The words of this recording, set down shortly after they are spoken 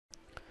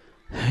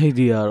Hey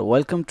there,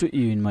 welcome to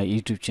you in my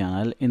YouTube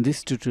channel. In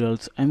this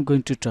tutorials, I'm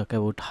going to talk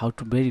about how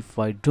to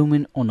verify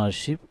domain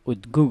ownership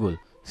with Google.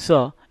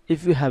 So,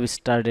 if you have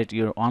started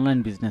your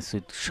online business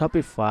with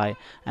Shopify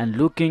and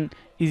looking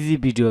easy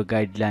video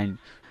guideline,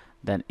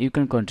 then you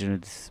can continue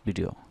this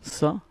video.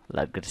 So,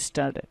 let's get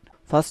started.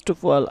 First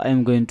of all, I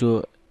am going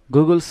to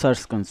Google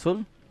Search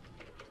Console.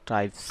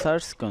 Type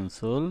Search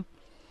Console.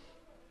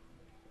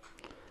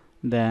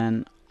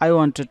 Then I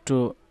wanted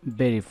to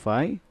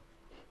verify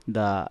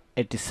the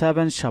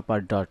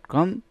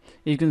 87shopper.com.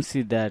 You can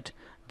see that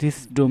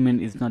this domain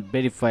is not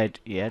verified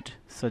yet,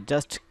 so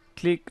just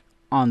click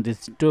on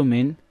this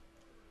domain,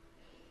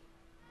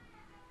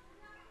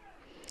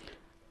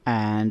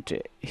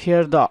 and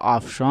here the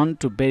option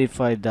to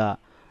verify the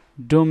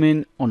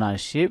domain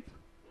ownership.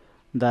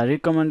 The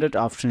recommended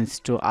option is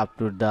to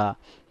upload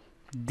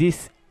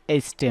this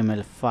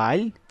HTML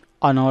file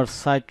on our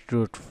site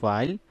root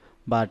file,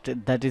 but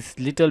that is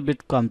little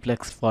bit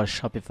complex for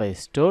Shopify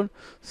store,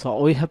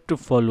 so we have to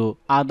follow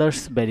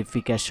others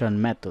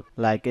verification method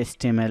like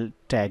HTML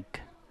tag,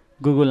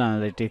 Google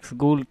Analytics,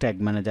 Google Tag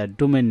Manager,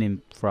 domain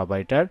name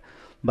provider,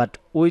 but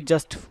we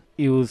just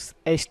use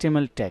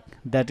HTML tag.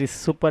 That is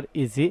super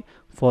easy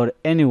for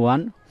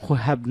anyone who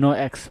have no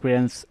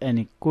experience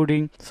any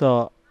coding.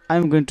 So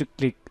I'm going to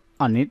click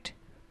on it,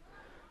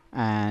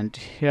 and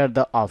here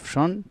the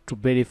option to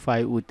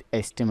verify with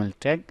HTML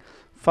tag.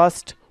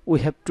 First we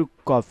have to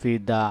copy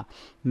the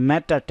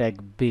meta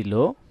tag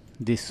below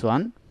this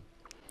one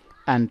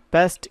and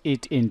paste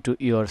it into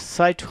your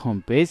site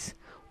homepage.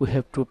 We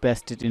have to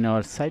paste it in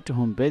our site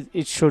homepage.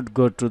 It should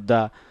go to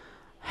the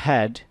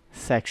head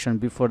section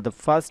before the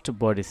first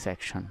body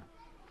section.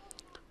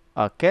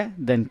 Okay,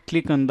 then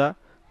click on the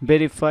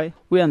verify.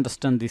 We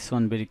understand this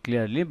one very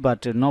clearly,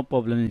 but no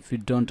problem if you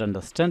don't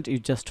understand, you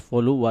just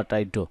follow what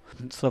I do.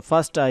 So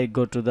first I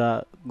go to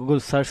the Google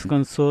Search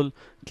Console,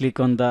 click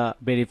on the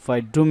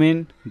verified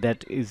domain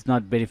that is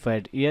not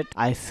verified yet.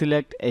 I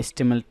select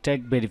HTML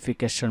tag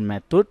verification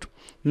method.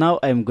 Now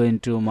I am going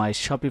to my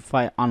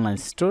Shopify online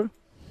store.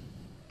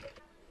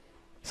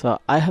 So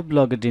I have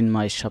logged in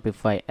my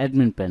Shopify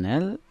admin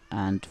panel,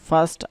 and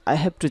first I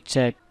have to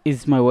check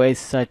is my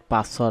website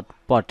password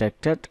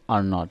protected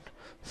or not.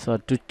 So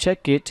to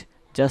check it,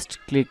 just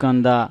click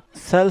on the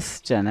sales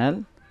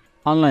channel,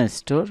 online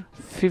store,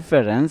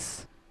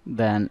 preference,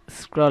 then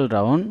scroll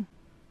down,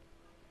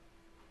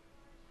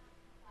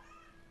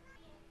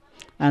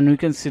 and we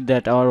can see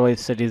that our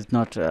website is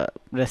not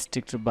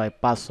restricted by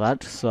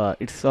password, so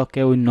it's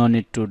okay, we no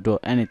need to do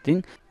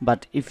anything.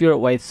 But if your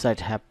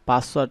website have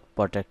password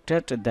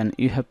protected, then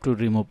you have to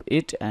remove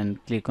it and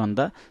click on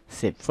the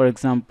save. For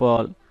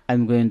example,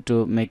 I'm going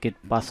to make it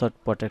password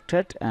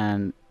protected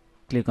and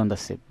click on the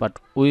save, but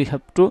we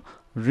have to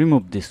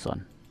remove this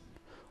one.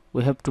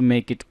 We have to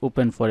make it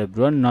open for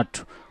everyone,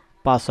 not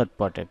password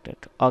protected.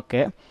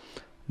 Okay,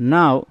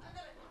 now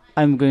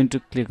I'm going to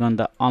click on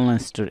the online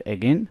store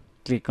again.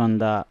 Click on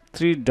the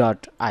three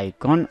dot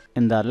icon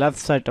in the left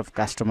side of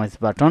customize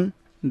button,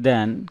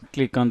 then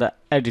click on the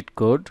edit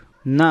code.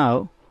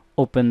 Now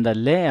open the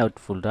layout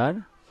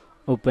folder,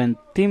 open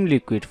theme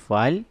liquid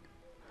file,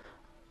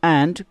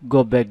 and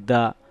go back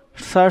the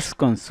Search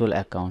Console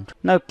account.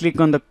 Now click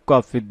on the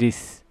copy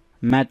this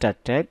meta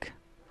tag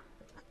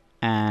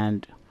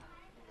and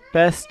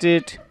paste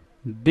it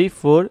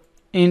before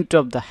into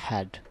of the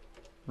head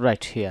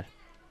right here.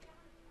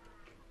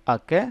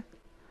 Okay,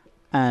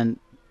 and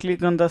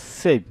click on the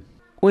save.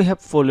 We have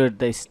followed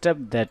the step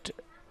that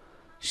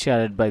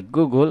shared by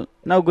Google.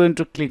 Now going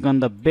to click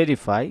on the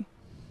verify.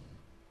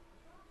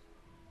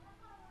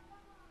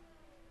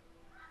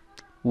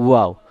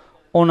 Wow,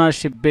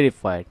 ownership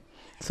verified.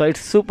 So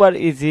it's super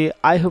easy.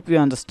 I hope you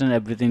understand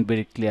everything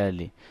very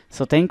clearly.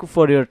 So thank you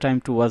for your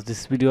time to watch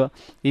this video.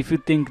 If you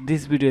think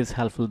this video is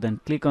helpful, then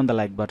click on the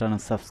like button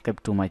and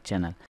subscribe to my channel.